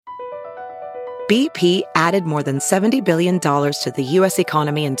BP added more than $70 billion to the U.S.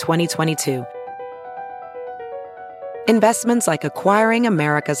 economy in 2022. Investments like acquiring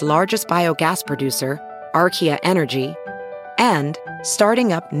America's largest biogas producer, Archaea Energy, and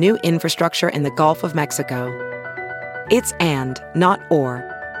starting up new infrastructure in the Gulf of Mexico. It's and, not or.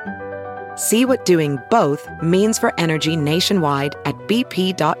 See what doing both means for energy nationwide at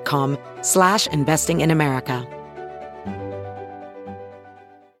bp.com/investing in America.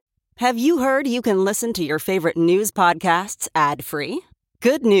 Have you heard you can listen to your favorite news podcasts ad-free?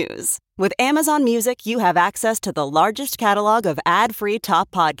 Good news. With Amazon Music, you have access to the largest catalog of ad-free top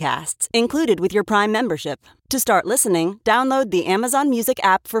podcasts included with your Prime membership. To start listening, download the Amazon Music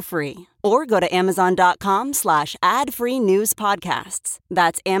app for free or go to amazon.com/ad-free news podcasts.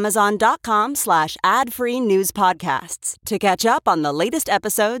 That's amazon.com/ad-free news podcasts to catch up on the latest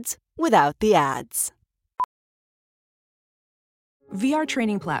episodes without the ads. VR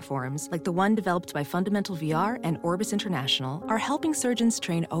training platforms, like the one developed by Fundamental VR and Orbis International, are helping surgeons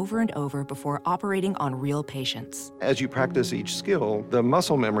train over and over before operating on real patients. As you practice each skill, the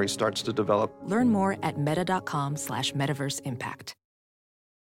muscle memory starts to develop. Learn more at meta.com/metaverseimpact.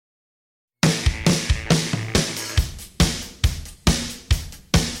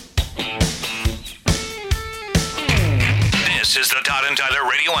 This is the Todd and Tyler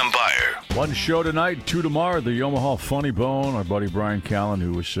Radio Empire. One show tonight, 2 tomorrow. The Omaha Funny Bone. Our buddy Bryan Callen,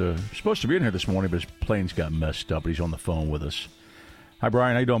 who was supposed to be in here this morning, but his planes got messed up. He's on the phone with us. Hi,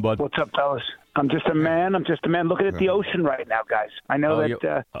 Bryan. How you doing, bud? What's up, fellas? I'm just a man looking at the ocean right now, guys. I know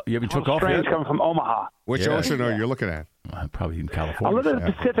that you haven't took off yet? coming from Omaha. Which ocean are you looking at? Probably in California. I'm looking at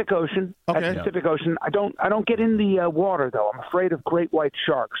the Pacific Ocean. Okay. Pacific Ocean. I don't get in the water, though. I'm afraid of great white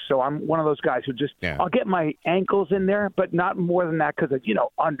sharks. So I'm one of those guys who just I'll get my ankles in there, but not more than that because of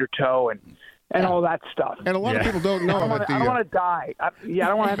undertow and all that stuff. And a lot of people don't know that I don't want to die. I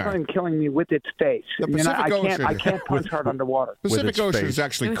don't want to have something killing me with its face. The Pacific Ocean. I can't punch hard underwater. The Pacific Ocean is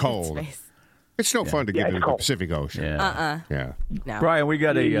actually cold. It's no fun to get into the Pacific Ocean. Yeah. No. Brian, we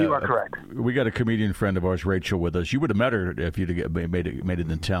got you are correct. We got a comedian friend of ours, Rachel, with us. You would have met her if you'd made it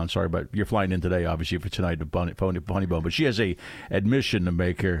in town. Sorry, but you're flying in today, obviously, for tonight to Funny Bone. But she has a admission to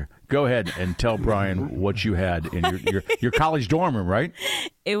make here. Go ahead and tell Brian what you had in your college dorm room, right?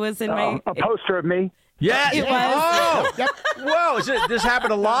 It was in my a poster of me. Yeah, it was. Oh, whoa! This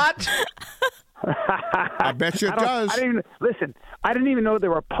happened a lot? I bet you it does. I didn't even know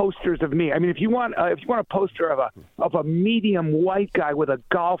there were posters of me. I mean, if you want a poster of a medium white guy with a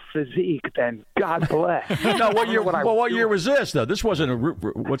golf physique, then God bless. No, what year was this though? This wasn't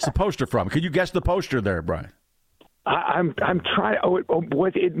what's the poster from? Can you guess the poster there, Brian? I'm trying.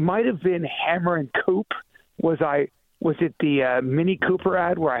 It might have been Hammer and Coop. Was it the Mini Cooper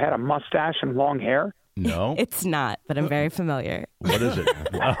ad where I had a mustache and long hair? No, it's not, but I'm very familiar. What is it?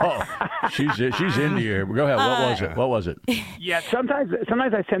 Oh, she's into you. Go ahead. What was it? Yeah, sometimes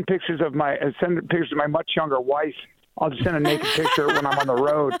I send pictures of my much younger wife. I'll just send a naked picture when I'm on the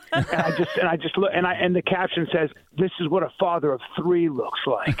road, and I just look, and the caption says, "This is what a father of 3 looks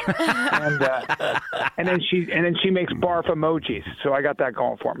like," and then she makes barf emojis. So I got that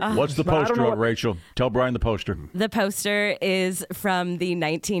going for me. What's the poster of, Rachel? Tell Brian the poster. The poster is from the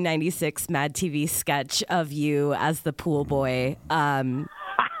 1996 Mad TV sketch of you as the pool boy.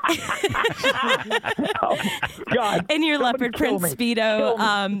 Oh, God. In your leopard print Speedo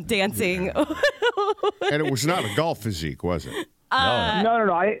dancing. And it was not a golf physique, was it? No.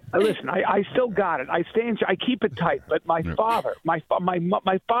 I still got it. I keep it tight. But my father, my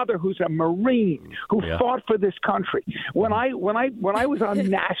father, who's a Marine who fought for this country. When I was on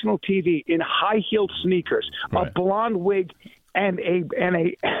national TV in high-heeled sneakers, a blonde wig, and a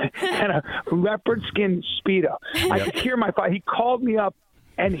leopard skin Speedo, I could hear my father. He called me up.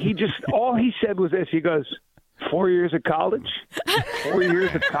 And all he said was this. He goes, 4 years of college? 4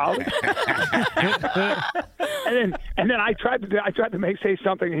 years of college? and then I tried to say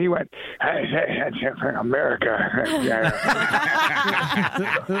something, and he went, hey, America.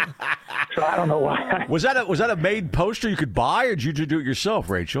 So I don't know why. Was that a made poster you could buy, or did you do it yourself,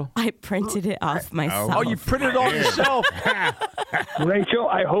 Rachel? I printed it off myself. Oh, you printed it off yourself? Rachel,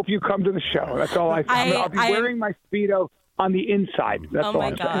 I hope you come to the show. That's all I'll be wearing my Speedo on the inside. That's oh my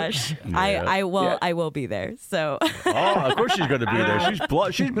gosh. I will be there. So of course she's going to be there. She's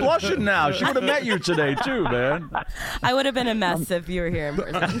blushing now. She would have met you today too, man. I would have been a mess if you were here in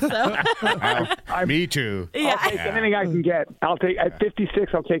person. So me too. Yeah. I'll take anything I can get. At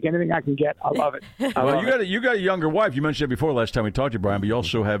 56 I'll take anything I can get. I love it. You got a younger wife. You mentioned it before last time we talked to you, Brian, but you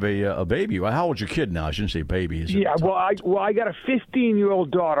also have a baby. How old's your kid now? I shouldn't say baby. I got a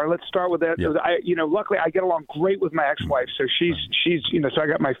 15-year-old daughter. Let's start with that. Yeah. Luckily I get along great with my ex-wife. So she's so I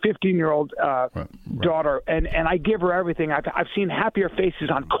got my 15-year-old daughter, and I give her everything. I've seen happier faces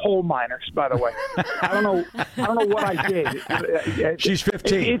on coal miners, by the way. I don't know what I did. She's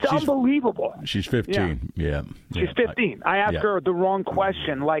 15. It's unbelievable. She's 15. Yeah. She's 15. I asked her the wrong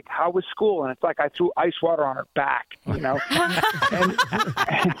question, like, how was school? And it's like I threw ice water on her back, and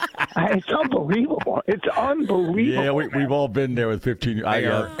it's unbelievable. It's unbelievable. Yeah, we've all been there with 15. They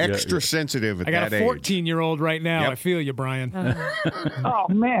are extra sensitive at that age. I got a 14-year-old right now. Yep. I feel you, Brian. Oh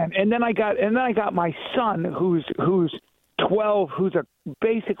man! And then I got my son, who's 12, who's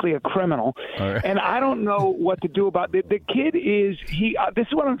basically a criminal, right. And I don't know what to do about it. The kid is this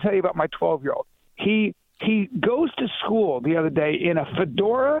is what I'm telling you about my 12-year-old. He goes to school the other day in a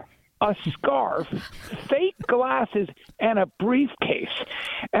fedora, a scarf, fake glasses, and a briefcase.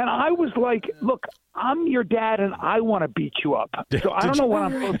 And I was like, look, I'm your dad, and I want to beat you up. So I don't know what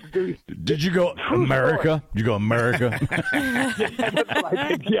I'm supposed to do. Did you go America? Did you go America? That's what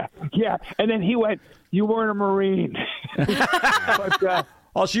I did. Yeah. And then he went, you weren't a Marine. But,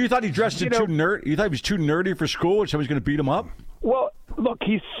 so you thought he dressed too nerd? You thought he was too nerdy for school, and somebody's going to beat him up? Well, look,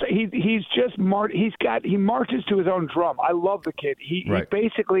 he's just he marches to his own drum. I love the kid. He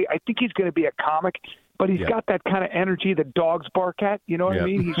basically, I think he's going to be a comic, but he's got that kind of energy that dogs bark at. You know what I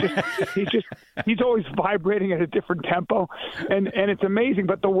mean? He's always vibrating at a different tempo, and it's amazing.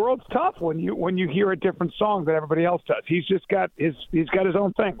 But the world's tough when you hear a different song that everybody else does. He's got his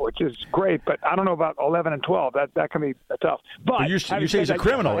own thing, which is great. But I don't know about 11 and 12. That can be tough. But you say he's a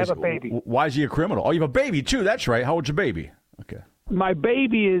criminal. I have a baby. Why is he a criminal? Oh, you have a baby too. That's right. How old's your baby? Okay. My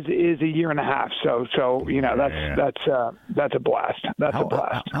baby is a year and a half, so that's a blast. That's a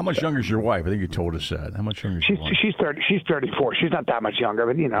blast. How much younger is your wife? I think you told us that. How much younger is your wife? She's 30. She's 34. She's not that much younger,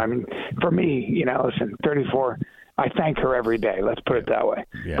 but for me, listen, 34. I thank her every day. Let's put it that way.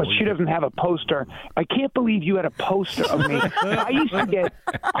 Yeah, but she doesn't have a poster. I can't believe you had a poster of me.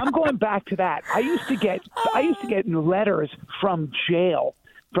 I'm going back to that. I used to get letters from jail.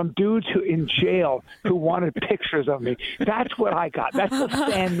 From dudes in jail who wanted pictures of me. That's what I got. That's the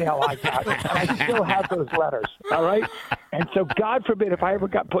fan mail I got. And I still have those letters, all right? And so God forbid if I ever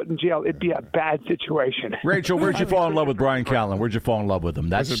got put in jail, it'd be a bad situation. Rachel, where'd you fall in love with Bryan Callen? Where'd you fall in love with him?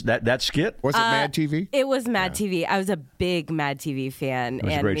 That skit? Was it Mad TV? It was Mad TV. I was a big Mad TV fan,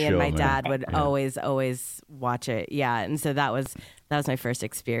 and me and my dad would always watch it. Yeah, and so that was my first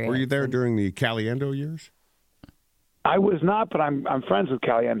experience. Were you there during the Caliendo years? I was not, but I'm friends with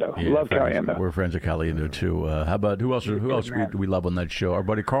Caliendo. Love Caliendo. We're friends with Caliendo too. How about who else do we love on that show? Our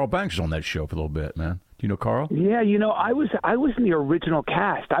buddy Carl Banks is on that show for a little bit, man. Do you know Carl? Yeah, I was in the original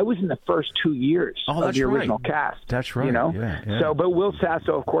cast. I was in the first 2 years of the original cast. That's right. Yeah. So, but Will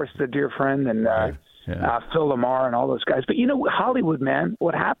Sasso, of course, the dear friend, and Phil Lamar and all those guys. But Hollywood, man,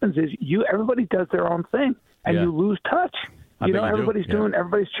 what happens is everybody does their own thing, and you lose touch. Everybody's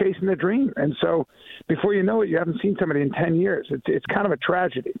chasing the dream. And so before you know it, you haven't seen somebody in 10 years. It's kind of a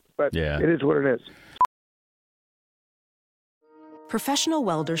tragedy, but it is what it is. Professional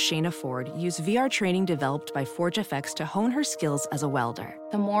welder Shayna Ford used VR training developed by ForgeFX to hone her skills as a welder.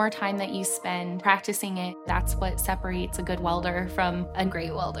 The more time that you spend practicing it, that's what separates a good welder from a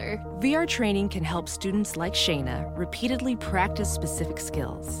great welder. VR training can help students like Shayna repeatedly practice specific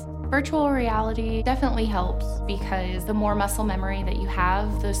skills. Virtual reality definitely helps because the more muscle memory that you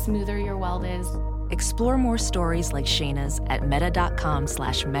have, the smoother your weld is. Explore more stories like Shayna's at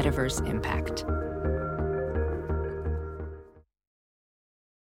meta.com/metaverseimpact.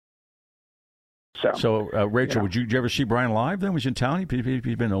 So Rachel, did you ever see Brian live then? Was he in town? He's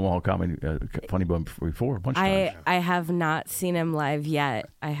been in Omaha Comedy Funny Bone before a bunch of times. I have not seen him live yet.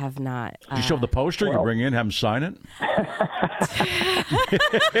 I have not. Did you show the poster? You bring in, have him sign it?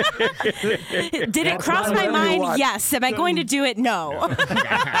 Did it cross my mind? Yes. Am I going to do it? No.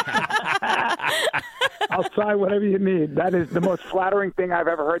 I'll sign whatever you need. That is the most flattering thing I've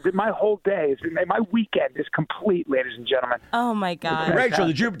ever heard. My whole day, my weekend is complete, ladies and gentlemen. Oh my God! Rachel,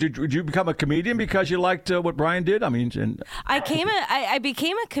 did you become a comedian because you liked what Brian did? I mean, I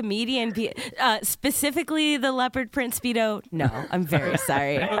became a comedian specifically the Leopard Print Speedo. No, I'm very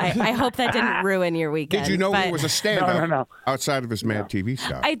sorry. I hope that didn't ruin your weekend. Did you know he was a stand-up outside of his Mad TV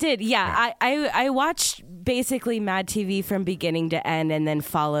stuff? I did. Yeah, I watched basically Mad TV from beginning to end, and then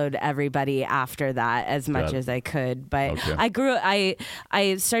followed everybody after that as my much as I could. But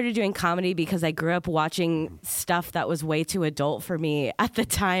I started doing comedy because I grew up watching stuff that was way too adult for me at the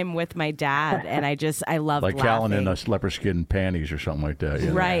time with my dad, and I loved like laughing. Callen in leopard skin panties or something like that.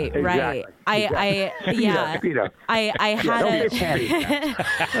 Yeah. Right. I had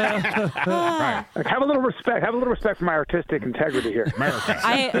Have a little respect. Have a little respect for my artistic integrity here.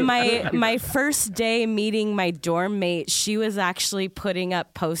 My first day meeting my dorm mate, she was actually putting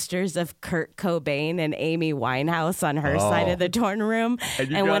up posters of Kurt Cobain and Amy Winehouse on her side of the dorm room.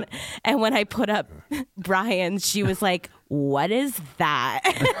 And when I put up Bryan, she was like, "What is that?"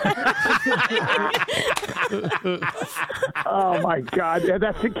 Oh my God!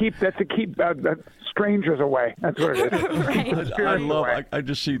 That's to keep strangers away. That's what it is. Right. I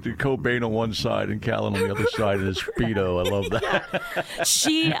just see the Cobain on one side and Callen on the other side in his Speedo. I love that.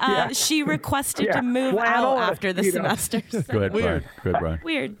 She requested to move out after the semesters. Go ahead, Brian.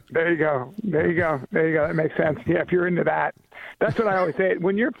 Weird. There you go. That makes sense. Yeah, if you're into that. That's what I always say.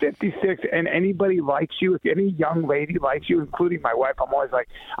 When you're 56 and anybody likes you, if any young lady likes you, including my wife, I'm always like,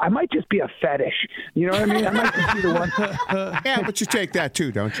 I might just be a fetish. You know what I mean? I might just be the one. Yeah, but you take that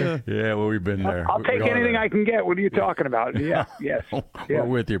too, don't you? Yeah, well, we've been there. I'll take anything I can get. What are you talking about? Yeah, yes. We're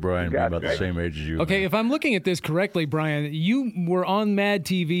with you, Brian. We're about the same age as you. Okay, if I'm looking at this correctly, Brian, you were on Mad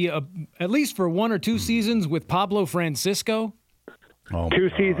TV at least for 1 or 2 seasons with Pablo Francisco. 2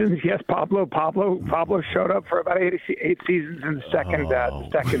 seasons, yes. Pablo showed up for about 8 seasons in the second.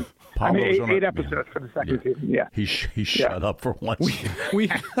 Eight episodes for the second season. Yeah, he shut up for once.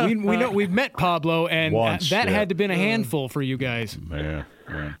 We know we've met Pablo, and that had to have been a handful for you guys. Yeah.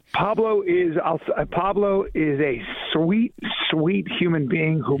 Pablo is a sweet human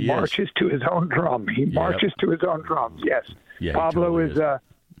being who marches to his own drum. He marches to his own drums. Yes, Pablo is.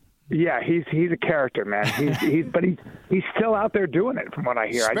 Yeah, he's a character, man. He's still out there doing it, from what I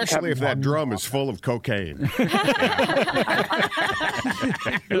hear. Especially if that drum is full of cocaine.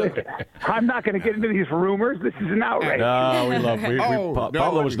 Listen, I'm not going to get into these rumors. This is an outrage. No, we love.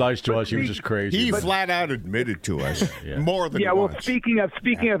 Pablo was nice to us. He was just crazy. He flat out admitted to us more than once. Well, speaking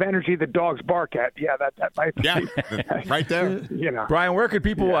of energy, the dogs bark at. Yeah, that might be. Yeah, right there. Brian, where could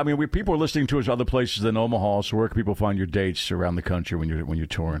people? I mean, people are listening to us other places than Omaha. So where can people find your dates around the country when you're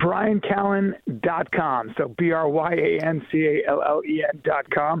touring? BryanCallen.com. So BryanCallen.com.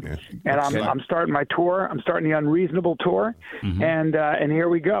 Yeah. And I'm starting my tour. I'm starting the Unreasonable tour, and here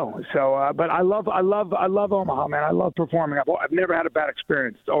we go. So, but I love Omaha, man. I love performing. I've never had a bad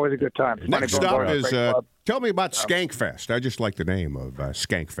experience. It's always a good time. Next up is tell me about Skankfest. I just like the name of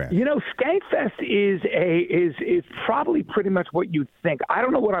Skankfest. You know, Skankfest is probably pretty much what you'd think. I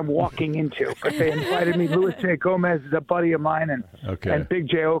don't know what I'm walking into, but they invited me. Louis J. Gomez is a buddy of mine, and Big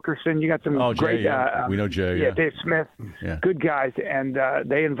J. Okerson. You got some great. We know Jay. Yeah, Dave Smith. Yeah. Good guys, and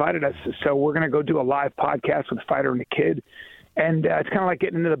they invited us. So we're going to go do a live podcast with Fighter and the Kid. And it's kind of like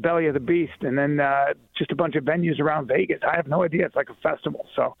getting into the belly of the beast, and then just a bunch of venues around Vegas. I have no idea. It's like a festival.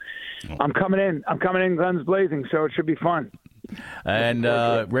 So I'm coming in guns blazing, so it should be fun. And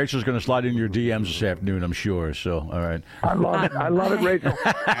Rachel's going to slide in your DMs this afternoon, I'm sure. So, all right. I love it, Rachel.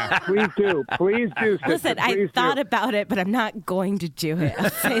 Please do. Sister. Listen, I thought about it, but I'm not going to do it. I'll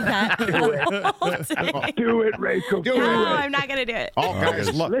say that. Do it, Rachel. No, I'm not going to do it. All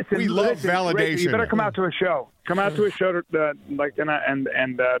guys, we love validation. Rachel, you better come out to a show. Come out to a show,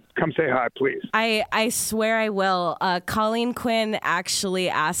 and come say hi, please. I swear I will. Colleen Quinn actually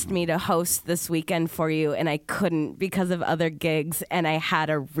asked me to host this weekend for you, and I couldn't because of other gigs, and I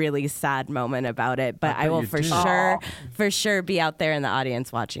had a really sad moment about it. But I will for sure be out there in the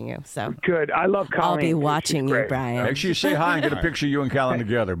audience watching you. So good. I love Colleen. I'll be watching you, Brian. Make sure you say hi and get a picture of you and Callen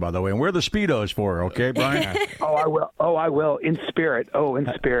together, by the way. And wear the Speedos for her, okay, Brian? I will. In spirit.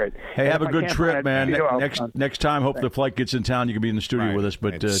 In spirit. Hey, have a good trip, man. Next time, hope the flight gets in town. You can be in the studio with us,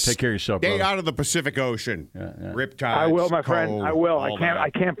 but take care of yourself, Stay brother. out of the Pacific Ocean. Riptides. I will, my friend. I will. I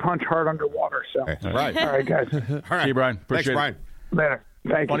can't punch hard underwater. So right. All right, guys. All right. See you, Brian. Appreciate Brian. it. Later.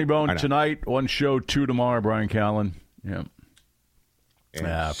 Thank Funny you. Bone tonight, one show, 2 tomorrow. Bryan Callen. Yeah.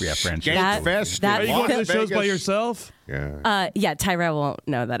 Francis. Skankfest. Are you going to the shows by yourself? Yeah, Tyrell won't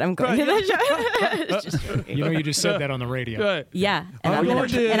know that I'm going to that show. It's just you just said that on the radio. Yeah, and I'm going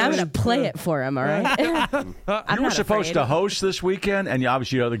to play it for him. All right. You were supposed to host this weekend, and you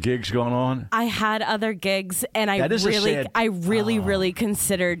obviously had other gigs going on. I had other gigs, and I really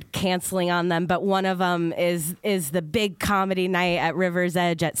considered canceling on them. But one of them is the big comedy night at River's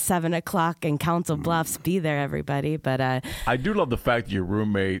Edge at 7:00 in Council Bluffs. Be there, everybody. But I do love the fact that your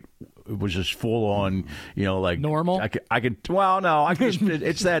roommate was just full on, like normal. I can. Well, no, I just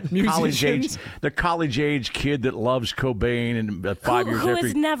it's that college age, the college age kid that loves Cobain and 5 years who after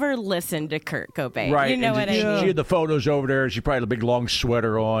has never listened to Kurt Cobain. Right. You know what I mean? She had the photos over there. She probably had a big long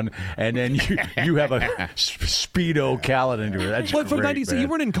sweater on, and then you have a Speedo calendar. That's what, great, from 96? man. You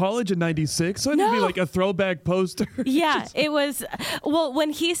weren't in college in 96, so it'd be like a throwback poster. Yeah, it was. Well,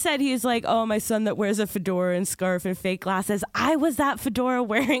 when he said he's like, oh, my son that wears a fedora and scarf and fake glasses, I was that fedora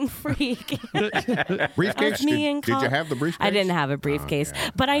wearing freak. Briefcase? Did you have the briefcase? I didn't have a briefcase,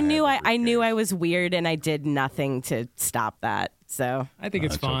 but I knew I was weird, and I did nothing to stop that. So I think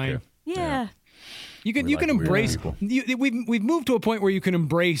it's fine. Okay. Yeah. You can embrace. We've moved to a point where you can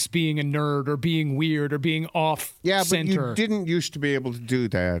embrace being a nerd or being weird or being off. Yeah, center. but you didn't used to be able to do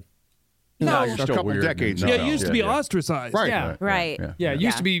that. No, you're a still couple weird. decades. Yeah, it used to be ostracized. Right. Yeah, right. Yeah, it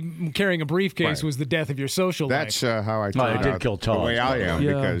used to be carrying a briefcase was the death of your social life. That's how I thought it did kill Todd. the way I am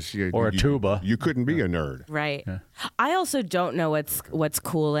because or a tuba. You couldn't be a nerd. Right. Yeah. I also don't know what's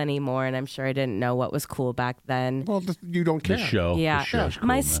cool anymore, and I'm sure I didn't know what was cool back then. Well, you don't care. The show. Yeah. The show's cool,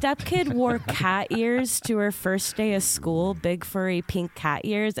 my man. stepkid wore cat ears to her first day of school, big furry pink cat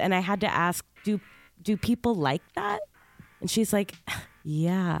ears, and I had to ask, do people like that? And she's like,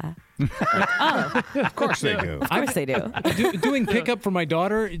 yeah. Like, oh, of course they do. Of course they do. Doing pickup for my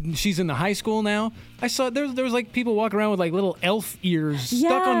daughter, she's in the high school now. I saw there was like people walking around with like little elf ears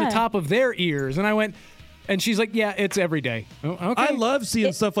stuck on the top of their ears, and I went. And she's like, yeah, it's every day. Oh, okay. I love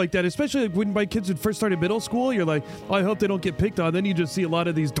seeing stuff like that, especially when my kids had first started middle school. You're like, oh, I hope they don't get picked on. Then you just see a lot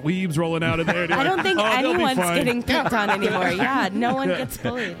of these dweebs rolling out of there. I don't think anyone's getting picked on anymore. Yeah, no one gets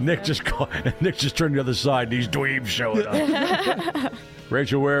bullied. Nick just turned the other side. These dweebs showing up.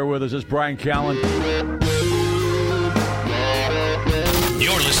 Rachel Ware with us. It's Bryan Callen.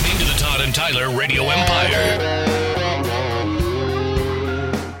 You're listening to the Todd and Tyler Radio Empire.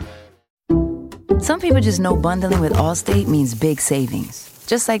 Some people just know bundling with Allstate means big savings.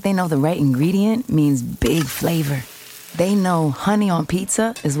 Just like they know the right ingredient means big flavor. They know honey on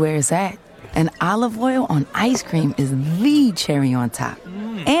pizza is where it's at. And olive oil on ice cream is the cherry on top.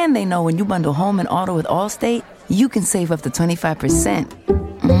 And they know when you bundle home and auto with Allstate, you can save up to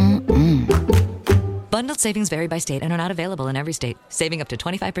 25%. Bundled savings vary by state and are not available in every state. Saving up to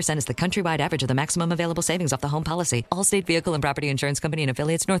 25% is the countrywide average of the maximum available savings off the home policy. Allstate Vehicle and Property Insurance Company and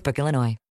affiliates, Northbrook, Illinois.